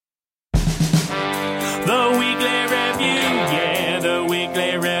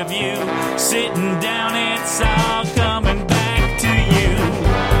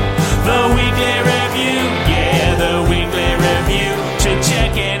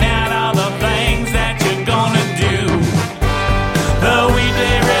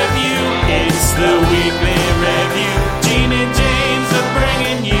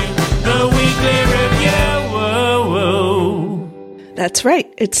That's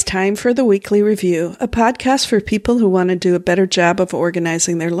right. It's time for the Weekly Review, a podcast for people who want to do a better job of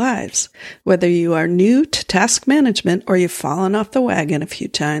organizing their lives. Whether you are new to task management or you've fallen off the wagon a few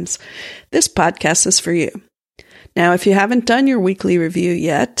times, this podcast is for you. Now, if you haven't done your weekly review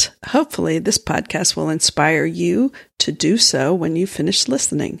yet, hopefully this podcast will inspire you to do so when you finish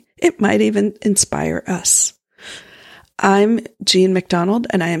listening. It might even inspire us. I'm Jean McDonald,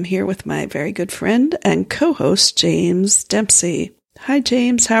 and I am here with my very good friend and co-host, James Dempsey. Hi,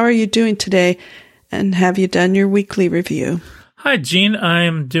 James. How are you doing today? And have you done your weekly review? Hi, Jean. I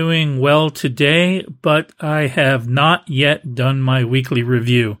am doing well today, but I have not yet done my weekly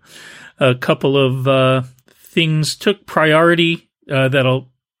review. A couple of things took priority.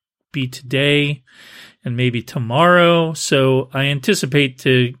 That'll be today and maybe tomorrow. So I anticipate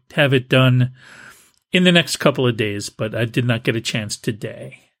to have it done in the next couple of days, but I did not get a chance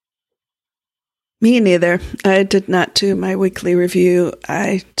today. Me neither. I did not do my weekly review.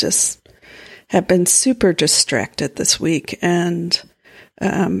 I just have been super distracted this week, and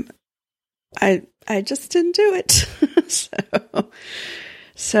I just didn't do it.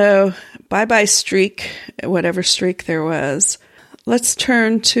 So bye-bye streak, whatever streak there was. Let's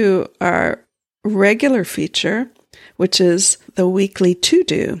turn to our regular feature, which is the weekly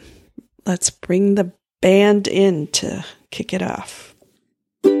to-do. Let's bring the band in to kick it off.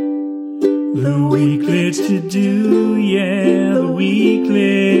 The weekly to-do, yeah, the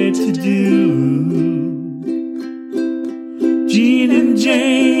weekly to-do. Jean and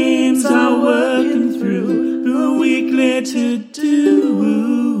James are working through the weekly to-do.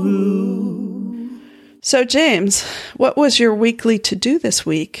 So, James, what was your weekly to-do this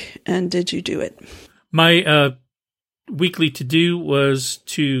week, and did you do it? My weekly to-do was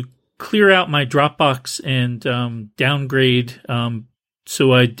to clear out my Dropbox and downgrade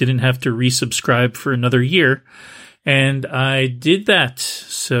so I didn't have to resubscribe for another year. And I did that.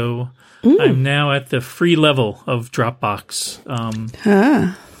 So I'm now at the free level of Dropbox.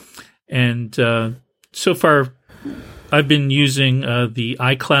 And so far, I've been using the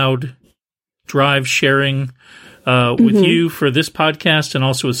iCloud Drive sharing with you for this podcast and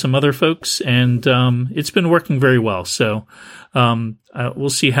also with some other folks. And it's been working very well. So we'll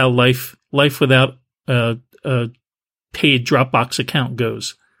see how life without a paid Dropbox account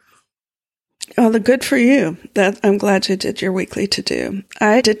goes. Oh, the good for you. That I'm glad you did your weekly to-do.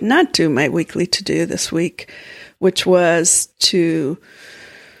 I did not do my weekly to-do this week, which was to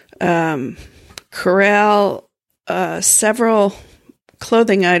corral several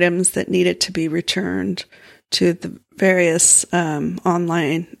clothing items that needed to be returned to the various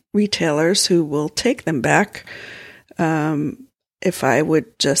online retailers who will take them back if I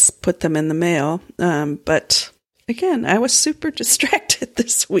would just put them in the mail. But again, I was super distracted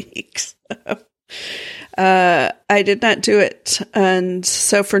this week. So, I did not do it. And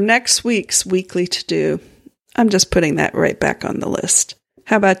so for next week's weekly to-do, I'm just putting that right back on the list.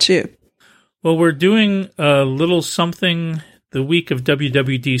 How about you? Well, we're doing a little something the week of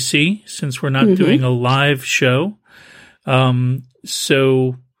WWDC since we're not doing a live show.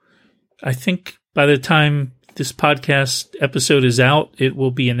 So I think by the time this podcast episode is out, it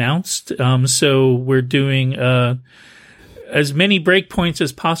will be announced. So we're doing as many breakpoints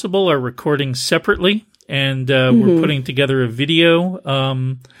as possible are recording separately, and we're putting together a video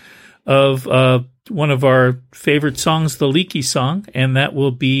of one of our favorite songs, the Leaky Song, and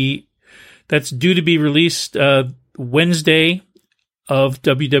that's due to be released Wednesday of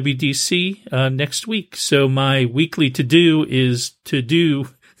WWDC next week. So my weekly to-do is to do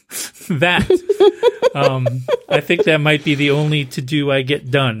that. I think that might be the only to-do I get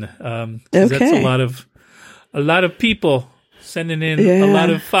done. Okay. That's a lot of people sending in a lot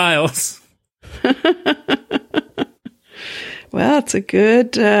of files. Well, it's a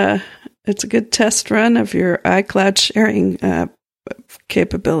good test run of your iCloud sharing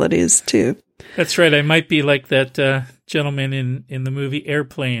capabilities too. That's right. I might be like that gentleman in the movie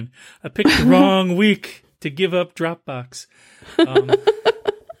Airplane. I picked the wrong week to give up Dropbox.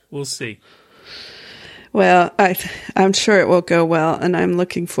 We'll see. Well, I'm sure it will go well, and I'm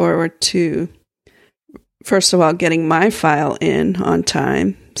looking forward to, first of all, getting my file in on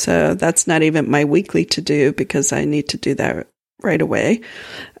time. So that's not even my weekly to do because I need to do that right away.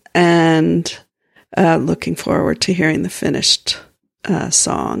 And looking forward to hearing the finished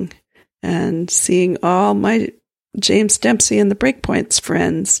song and seeing all my James Dempsey and the Breakpoints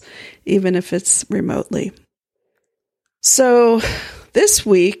friends, even if it's remotely. So this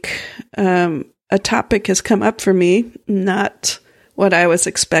week, a topic has come up for me, not what I was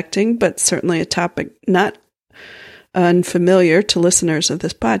expecting, but certainly a topic not unfamiliar to listeners of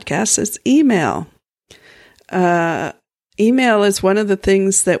this podcast. It's email. email is one of the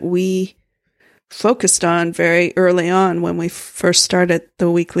things that we focused on very early on when we first started the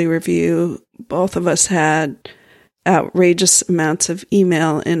weekly review. Both of us had outrageous amounts of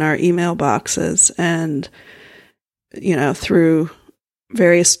email in our email boxes, and, through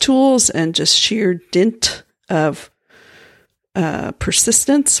various tools and just sheer dint of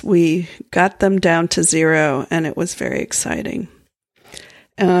persistence, we got them down to 0, and it was very exciting.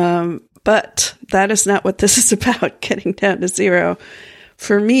 But that is not what this is about, getting down to 0.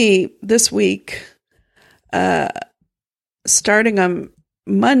 For me, this week, starting on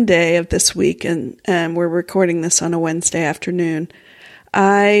Monday of this week, and we're recording this on a Wednesday afternoon,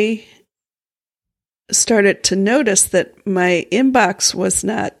 I started to notice that my inbox was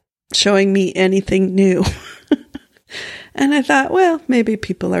not showing me anything new. And I thought, well, maybe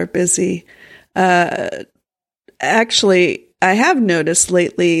people are busy. Actually, I have noticed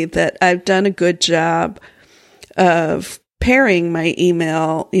lately that I've done a good job of pairing my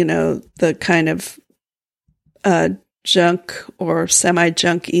email, the kind of junk or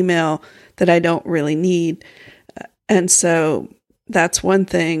semi-junk email that I don't really need. And so that's one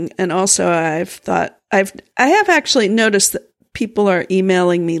thing. And also I have actually noticed that people are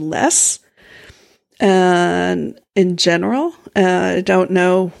emailing me less, and in general. I don't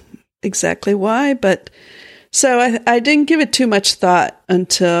know exactly why, but so I didn't give it too much thought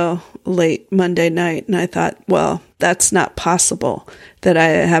until late Monday night. And I thought, well, that's not possible that I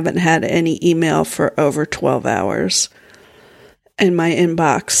haven't had any email for over 12 hours in my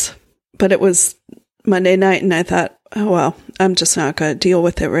inbox. But it was Monday night, and I thought, oh, well, I'm just not going to deal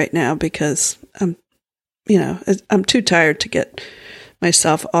with it right now because I'm too tired to get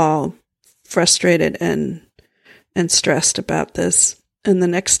myself all frustrated and stressed about this. And the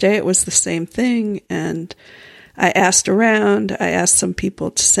next day it was the same thing. And I asked around. I asked some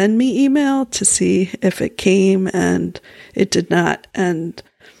people to send me email to see if it came, and it did not. And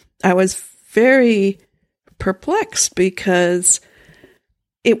I was very perplexed because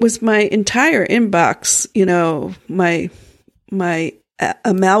it was my entire inbox, my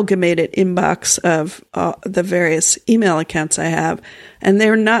amalgamated inbox of the various email accounts I have, and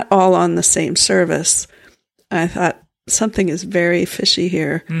they're not all on the same service. I thought something is very fishy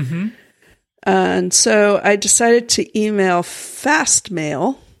here. Mm-hmm. And so I decided to email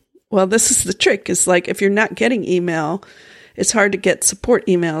Fastmail. Well, this is the trick, is like if you're not getting email, it's hard to get support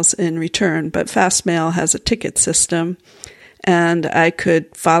emails in return, but Fastmail has a ticket system, and I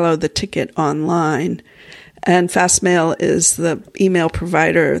could follow the ticket online. And Fastmail is the email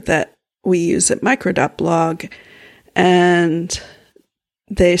provider that we use at Micro.blog. And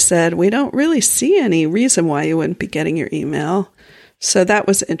they said, we don't really see any reason why you wouldn't be getting your email. So that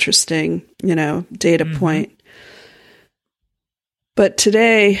was interesting, data point. But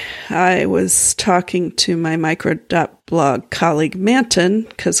today I was talking to my Micro.blog colleague Manton,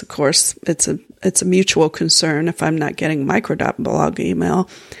 because of course it's a mutual concern if I'm not getting Micro.blog email.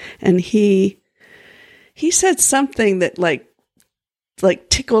 And he said something that like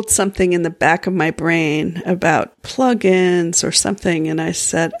tickled something in the back of my brain about plugins or something. And I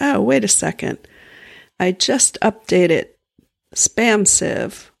said, oh, wait a second. I just updated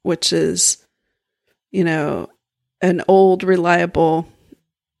SpamSieve, which is, an old, reliable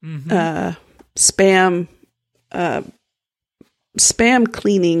spam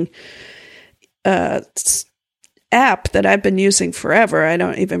cleaning app that I've been using forever. I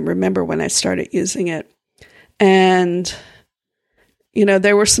don't even remember when I started using it. And,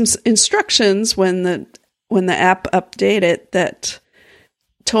 there were some instructions when the app updated that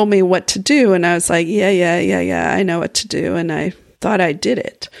told me what to do. And I was like, yeah, I know what to do. And I thought I did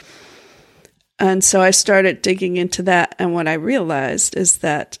it. And so I started digging into that. And what I realized is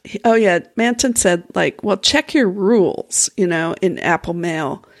that, Manton said, well, check your rules, in Apple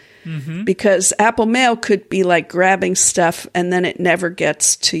Mail. Mm-hmm. Because Apple Mail could be like grabbing stuff and then it never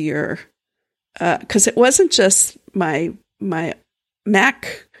gets to your, because it wasn't just my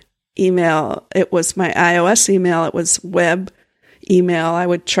Mac email, it was my iOS email, it was web email. I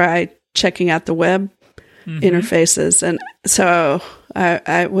would try checking out the web interfaces. And so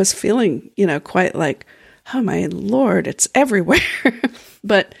I was feeling, quite like, oh my Lord, it's everywhere.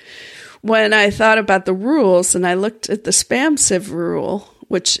 But when I thought about the rules and I looked at the SpamSieve rule,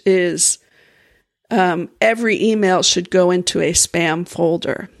 which is every email should go into a spam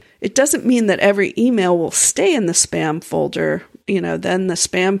folder. It doesn't mean that every email will stay in the spam folder. Then the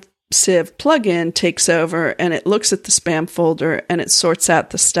SpamSieve plugin takes over and it looks at the spam folder and it sorts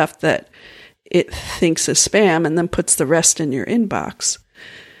out the stuff that it thinks is spam and then puts the rest in your inbox.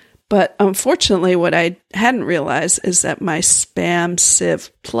 But unfortunately, what I hadn't realized is that my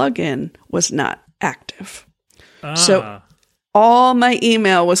SpamSieve plugin was not active. So all my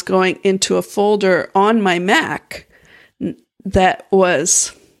email was going into a folder on my Mac that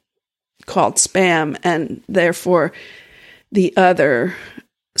was called spam, and therefore the other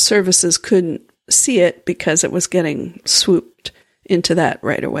services couldn't see it because it was getting swooped into that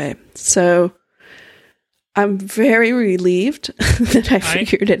right away. So I'm very relieved that I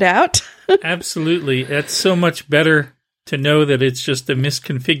figured it out. Absolutely. That's so much better to know that it's just a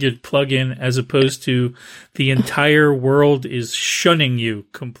misconfigured plugin as opposed to the entire world is shunning you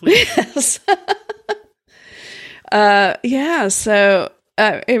completely. Yes. Yeah. So,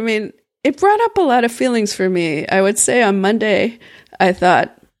 I mean, it brought up a lot of feelings for me. I would say on Monday, I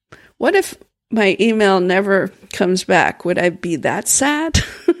thought, what if my email never comes back? Would I be that sad?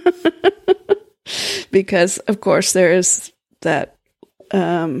 Because, of course, there is that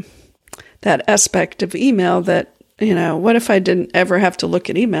that aspect of email that, you know, what if I didn't ever have to look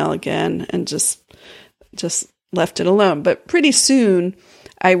at email again and just left it alone? But pretty soon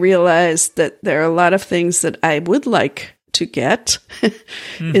I realized that there are a lot of things that I would like to get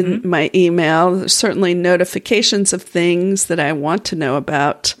in my email. There's certainly notifications of things that I want to know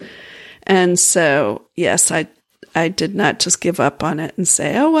about. And so, yes, I did not just give up on it and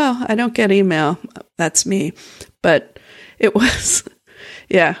say, oh, well, I don't get email. That's me. But it was,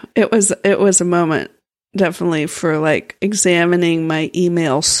 it was a moment definitely for like examining my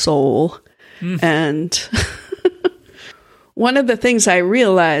email soul. And one of the things I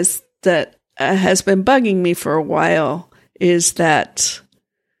realized that has been bugging me for a while is that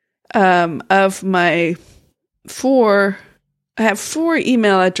of my I have 4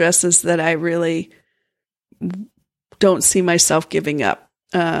 email addresses that I really don't see myself giving up.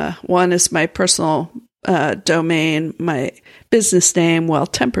 One is my personal domain, my business name,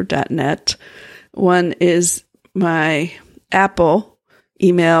 welltempered.net. One is my Apple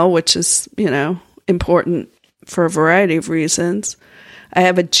email, which is, you know, important for a variety of reasons. I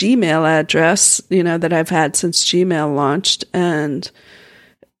have a Gmail address, you know, that I've had since Gmail launched. And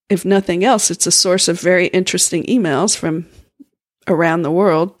if nothing else, it's a source of very interesting emails from around the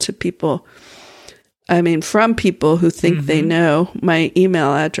world to people. I mean, from people who think they know my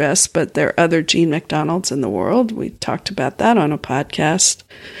email address, but there are other Jean McDonalds in the world. We talked about that on a podcast.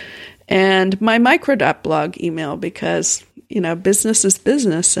 And my micro.blog email, because, you know, business is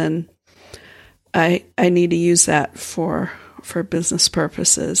business, and I need to use that for business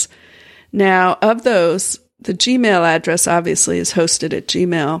purposes. Now, of those, the Gmail address obviously is hosted at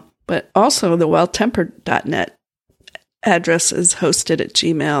Gmail, but also the welltempered.net address is hosted at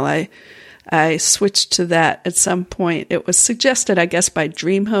Gmail. I switched to that at some point. It was suggested, I guess, by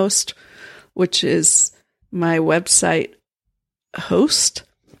DreamHost, which is my website host.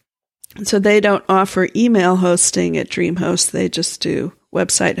 So they don't offer email hosting at DreamHost. They just do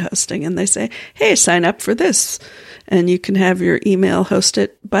website hosting. And they say, hey, sign up for this, and you can have your email hosted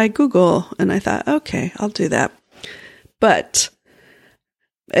by Google. And I thought, okay, I'll do that. But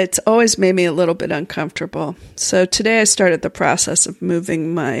it's always made me a little bit uncomfortable. So today I started the process of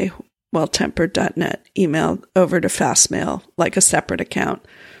moving my welltempered.net email over to Fastmail, like a separate account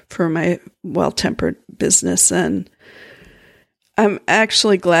for my Well-Tempered business. And I'm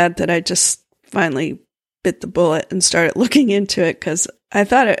actually glad that I just finally bit the bullet and started looking into it, because I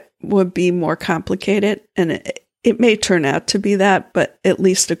thought it would be more complicated, and it may turn out to be that, but at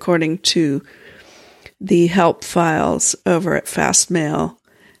least according to the help files over at Fastmail,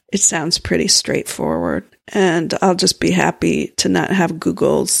 it sounds pretty straightforward. And I'll just be happy to not have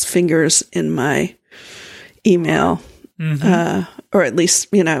Google's fingers in my email, or at least,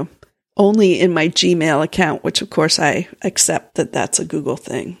 you know, only in my Gmail account, which of course I accept that that's a Google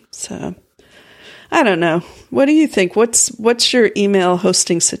thing. So I don't know. What do you think? What's your email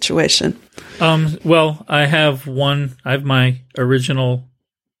hosting situation? Well, I have my original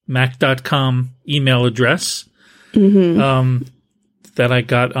Mac.com email address that I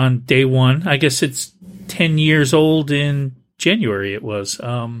got on day one. I guess it's 10 years old in January it was.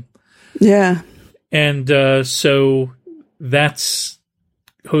 Yeah. And so that's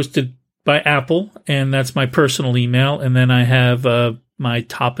hosted by Apple, and that's my personal email. And then I have my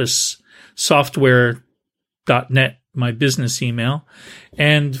Tapas software.net, my business email.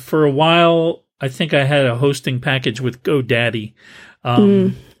 And for a while, I think I had a hosting package with GoDaddy.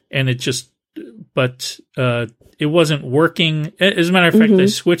 And it just, but it wasn't working. As a matter of fact, I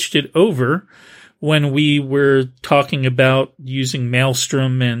switched it over when we were talking about using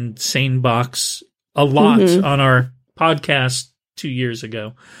Maelstrom and SaneBox a lot on our podcast 2 years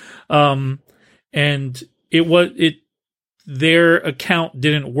ago. And their account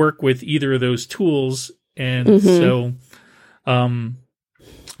didn't work with either of those tools. And so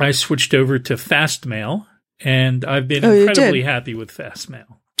I switched over to Fastmail, and I've been you incredibly did? happy with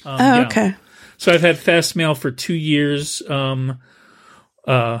Fastmail. Okay. So I've had Fastmail for 2 years. One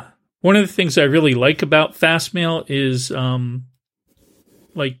of the things I really like about Fastmail is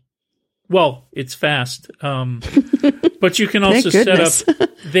it's fast. But you can also set up.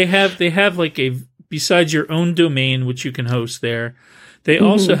 They have like besides your own domain, which you can host there. They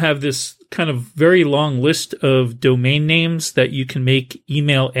also have this kind of very long list of domain names that you can make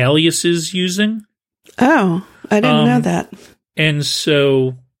email aliases using. Oh, I didn't know that. And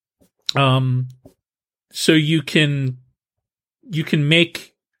so you can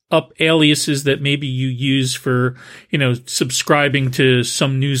make up aliases that maybe you use for, subscribing to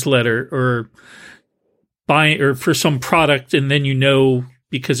some newsletter or buying or for some product. And then,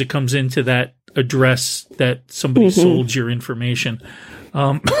 because it comes into that address that somebody sold your information.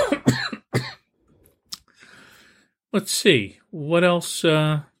 Let's see what else.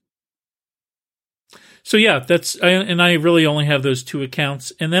 So yeah, I really only have those 2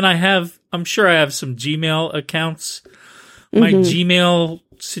 accounts. And then I'm sure I have some Gmail accounts. My Gmail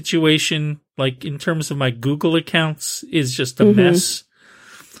situation, like in terms of my Google accounts, is just a mess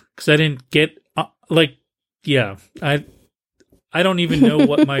because I didn't get I don't even know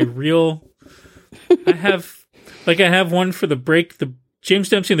what my real. I have one for the James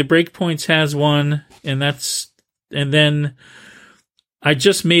Dempsey and the Breakpoints has one, and then I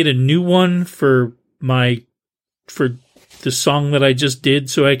just made a new one for the song that I just did,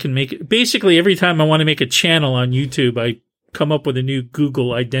 so I can make it. Basically, every time I want to make a channel on YouTube, I come up with a new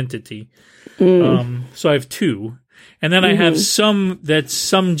Google identity. So I have 2, and then I have some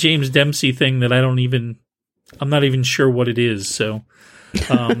James Dempsey thing that I'm not even sure what it is. So,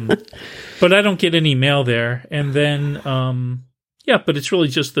 but I don't get any mail there, and then but it's really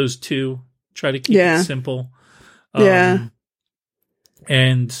just those 2. Try to keep it simple.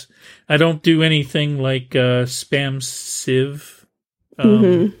 And I don't do anything like spam sieve.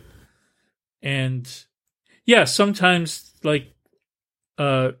 And sometimes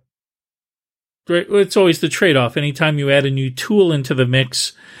it's always the trade-off. Anytime you add a new tool into the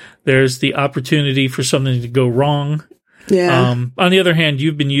mix, there's the opportunity for something to go wrong. Yeah. On the other hand,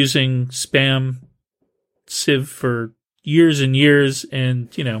 you've been using spam sieve for years and years, and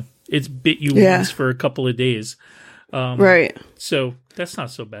it's bit you once for a couple of days. Right. So that's not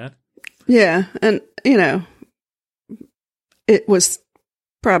so bad. Yeah. And, it was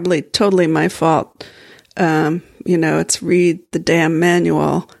probably totally my fault. It's read the damn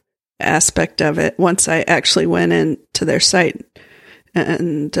manual aspect of it. Once I actually went into their site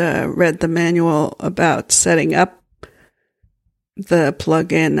and read the manual about setting up the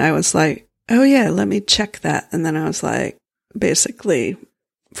plugin, I was like, oh yeah, let me check that. And then I was like, basically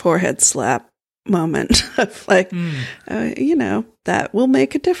forehead slap moment of like, that will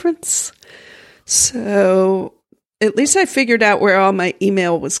make a difference. So at least I figured out where all my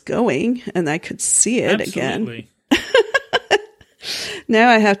email was going and I could see it again. Now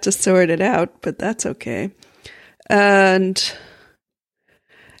I have to sort it out, but that's okay. And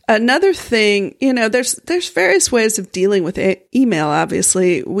another thing, there's various ways of dealing with email.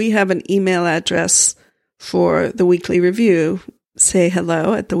 Obviously, we have an email address for the Weekly Review. Say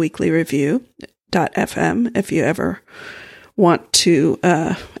hello at theweeklyreview.fm if you ever want to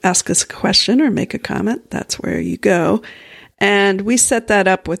ask us a question or make a comment. That's where you go. And we set that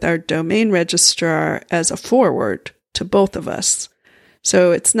up with our domain registrar as a forward to both of us.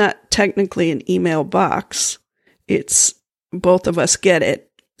 So it's not technically an email box. It's both of us get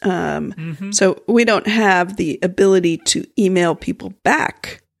it. So we don't have the ability to email people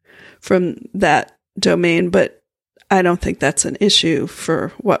back from that domain, but I don't think that's an issue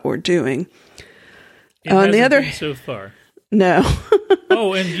for what we're doing. On the other hand, so far. No.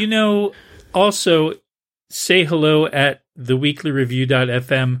 Oh, and also say hello at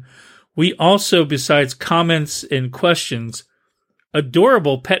theweeklyreview.fm. We also, besides comments and questions,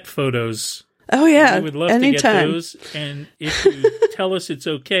 adorable pet photos. Oh yeah, we would love anytime. To get those. And if you tell us it's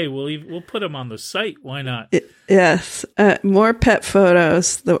okay, we'll put them on the site. Why not? Yes, more pet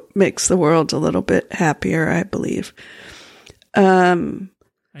photos that makes the world a little bit happier, I believe. I know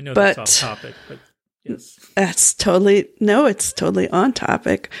that's off topic, but yes, it's totally on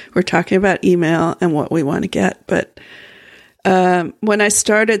topic. We're talking about email and what we want to get, but when I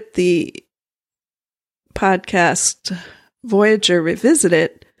started the podcast Voyager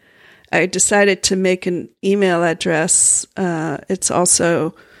Revisited, I decided to make an email address. It's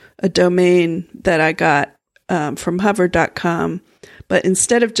also a domain that I got from hover.com. But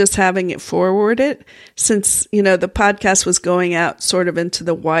instead of just having it forwarded, since, the podcast was going out sort of into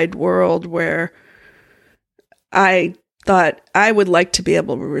the wide world where I thought I would like to be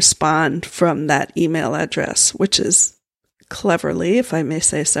able to respond from that email address, which is cleverly, if I may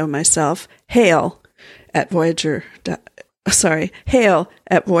say so myself, hail at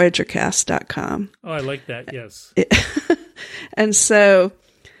voyagercast.com. Oh, I like that. Yes. And so,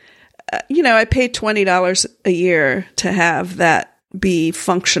 I pay $20 a year to have that be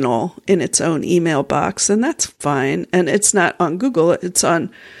functional in its own email box, and that's fine. And it's not on Google, it's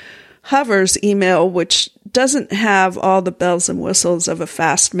on Hover's email, which doesn't have all the bells and whistles of a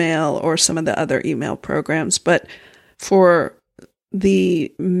Fastmail or some of the other email programs. But for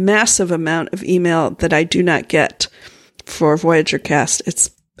the massive amount of email that I do not get for VoyagerCast,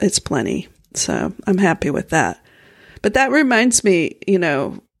 it's plenty. So I'm happy with that. But that reminds me,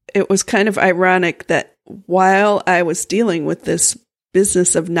 it was kind of ironic that while I was dealing with this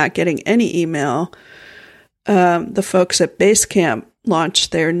business of not getting any email, the folks at Basecamp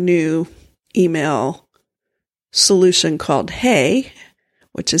launched their new email solution called Hey,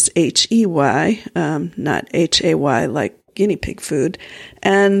 which is Hey, not Hay like guinea pig food.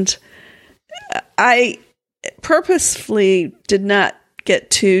 And I purposefully did not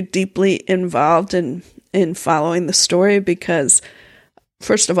get too deeply involved in following the story because,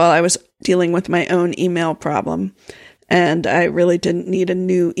 first of all, I was dealing with my own email problem, and I really didn't need a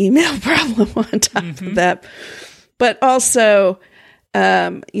new email problem on top of that. But also,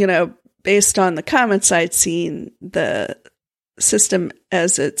 based on the comments I'd seen, the system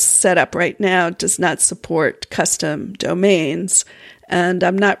as it's set up right now does not support custom domains. And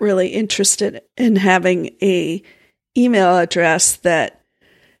I'm not really interested in having a email address that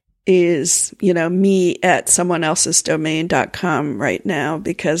is, me at someone else's domain.com right now,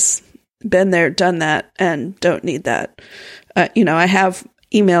 because been there, done that, and don't need that. I have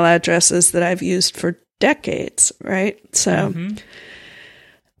email addresses that I've used for decades, right? So,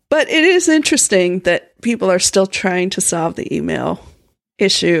 but it is interesting that people are still trying to solve the email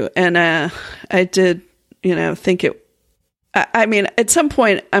issue. And I did, think at some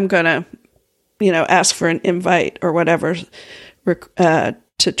point I'm going to, ask for an invite or whatever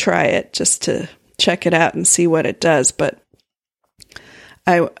to try it, just to check it out and see what it does. But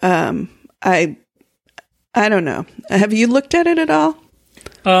I don't know. Have you looked at it at all?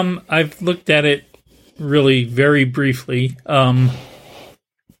 I've looked at it really very briefly.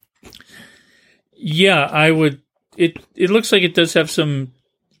 Yeah, I would. It looks like it does have some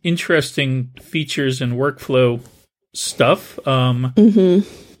interesting features and workflow stuff.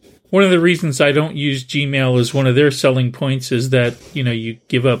 One of the reasons I don't use Gmail is one of their selling points is that, you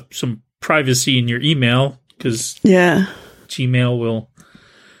give up some privacy in your email because Gmail will,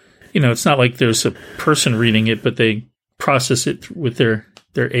 it's not like there's a person reading it, but they process it with their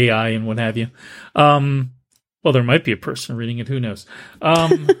AI and what have you. Well, there might be a person reading it. Who knows?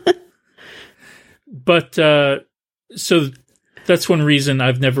 But so that's one reason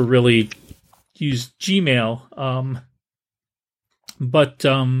I've never really used Gmail.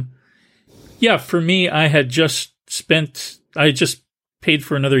 Yeah, for me, I just paid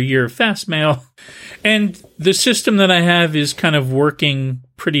for another year of Fastmail, and the system that I have is kind of working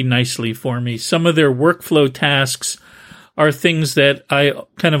pretty nicely for me. Some of their workflow tasks are things that I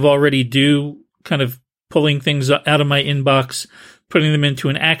kind of already do, kind of pulling things out of my inbox, putting them into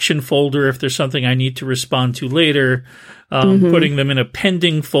an action folder if there's something I need to respond to later, putting them in a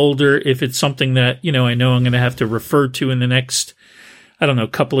pending folder if it's something that, I know I'm going to have to refer to in the next,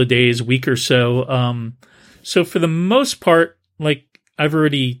 couple of days, week or so. So for the most part, like I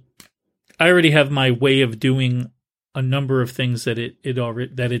already have my way of doing a number of things that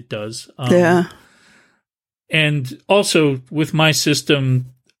it does. And also with my system,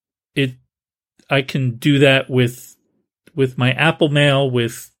 I can do that with my Apple Mail,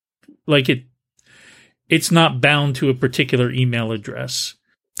 it's not bound to a particular email address.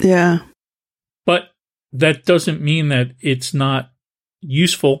 Yeah. But that doesn't mean that it's not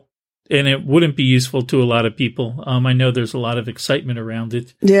useful, and it wouldn't be useful to a lot of people. I know there's a lot of excitement around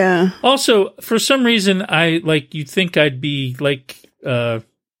it. Yeah. Also, for some reason, you'd think I'd be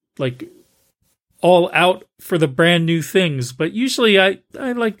all out for the brand new things, but usually I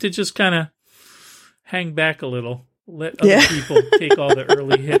like to just kind of hang back a little. Let other people take all the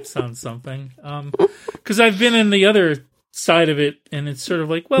early hits on something. Because I've been in the other side of it, and it's sort of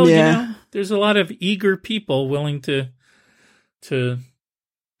like, there's a lot of eager people willing to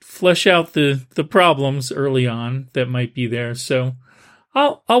flesh out the problems early on that might be there. So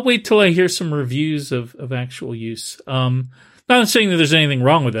I'll wait till I hear some reviews of actual use. Not saying that there's anything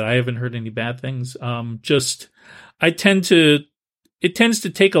wrong with it. I haven't heard any bad things. It tends to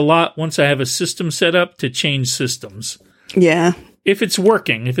take a lot once I have a system set up to change systems. Yeah. If it's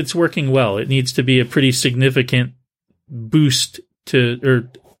working well, it needs to be a pretty significant boost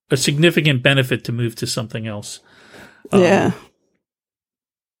or a significant benefit to move to something else. Yeah.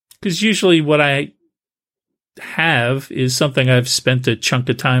 Because usually what I have is something I've spent a chunk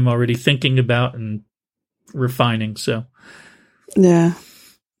of time already thinking about and refining. So, yeah.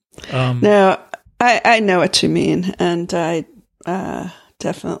 No, I know what you mean. And I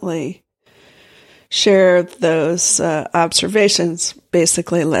definitely share those observations.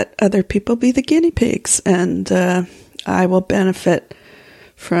 Basically, let other people be the guinea pigs, and I will benefit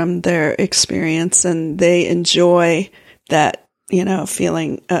from their experience, and they enjoy that,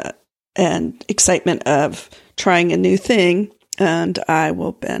 feeling and excitement of trying a new thing, and I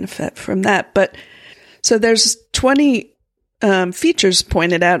will benefit from that. But so there's 20 features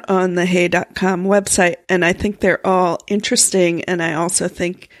pointed out on the hey.com website, and I think they're all interesting, and I also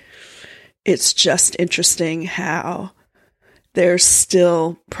think it's just interesting how there's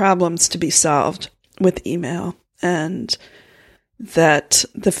still problems to be solved with email, and that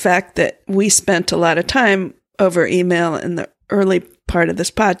the fact that we spent a lot of time over email in the early part of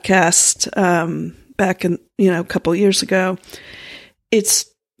this podcast back in, a couple years ago, it's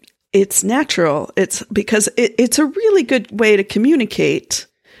natural. It's because it's a really good way to communicate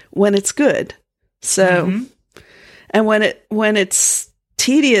when it's good. So, and when it's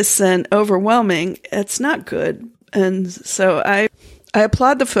tedious and overwhelming, it's not good. And so I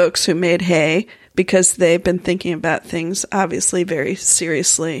applaud the folks who made Hey, because they've been thinking about things obviously very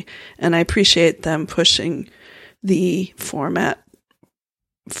seriously, and I appreciate them pushing the format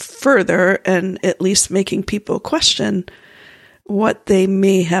further and at least making people question what they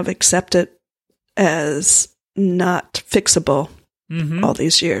may have accepted as not fixable all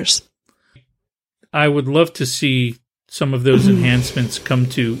these years. I would love to see some of those enhancements come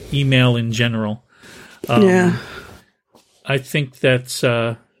to email in general. Yeah. I think that's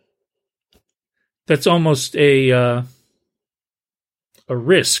almost a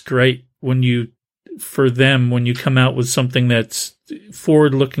risk, right? When you come out with something that's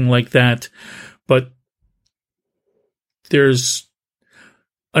forward looking like that, but there's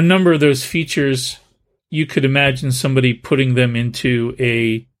a number of those features you could imagine somebody putting them into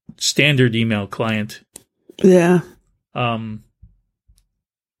a standard email client. Yeah. I'm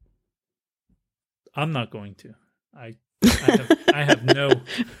not going to. I have no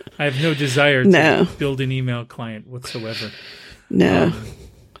desire to build an email client whatsoever. No.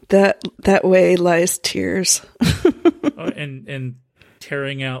 That way lies tears. and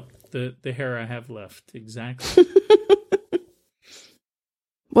tearing out the hair I have left. Exactly.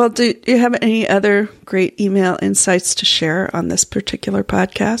 Well, do you have any other great email insights to share on this particular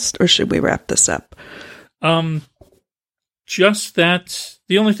podcast, or should we wrap this up? Just that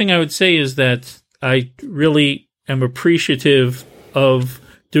the only thing I would say is that I really am appreciative of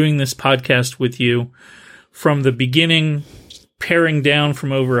doing this podcast with you from the beginning, paring down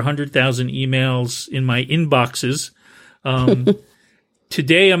from over 100,000 emails in my inboxes.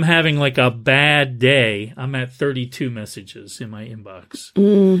 Today I'm having like a bad day. I'm at 32 messages in my inbox.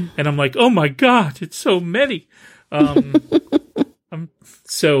 And I'm like, oh my God, it's so many.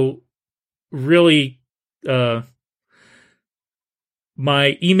 So really,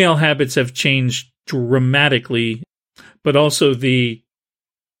 my email habits have changed dramatically, but also the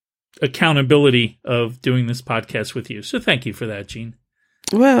accountability of doing this podcast with you. So thank you for that, Jean.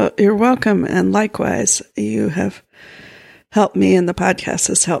 Well, you're welcome. And likewise, you have helped me, and the podcast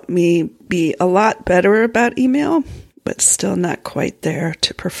has helped me be a lot better about email, but still not quite there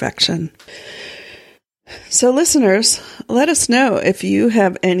to perfection. So listeners, let us know if you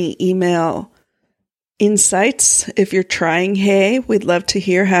have any email insights. If you're trying Hey, we'd love to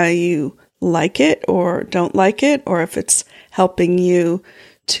hear how you like it or don't like it, or if it's helping you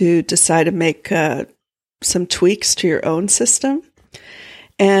to decide to make some tweaks to your own system.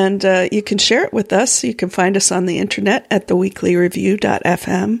 And you can share it with us. You can find us on the internet at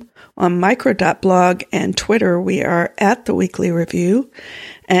theweeklyreview.fm, on micro.blog, and Twitter. We are at The Weekly Review.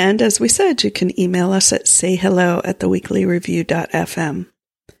 And as we said, you can email us at sayhello@theweeklyreview.fm.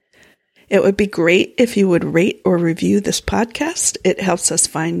 It would be great if you would rate or review this podcast. It helps us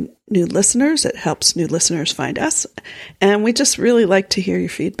find new listeners. It helps new listeners find us. And we just really like to hear your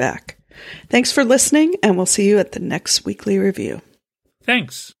feedback. Thanks for listening, and we'll see you at the next Weekly Review.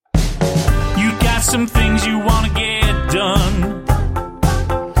 Thanks. You got some things you want to get done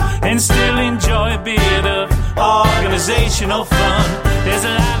and still enjoy a bit of organizational fun. There's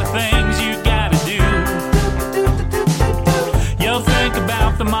a lot of things you got to do. You'll think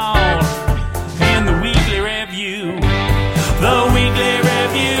about them all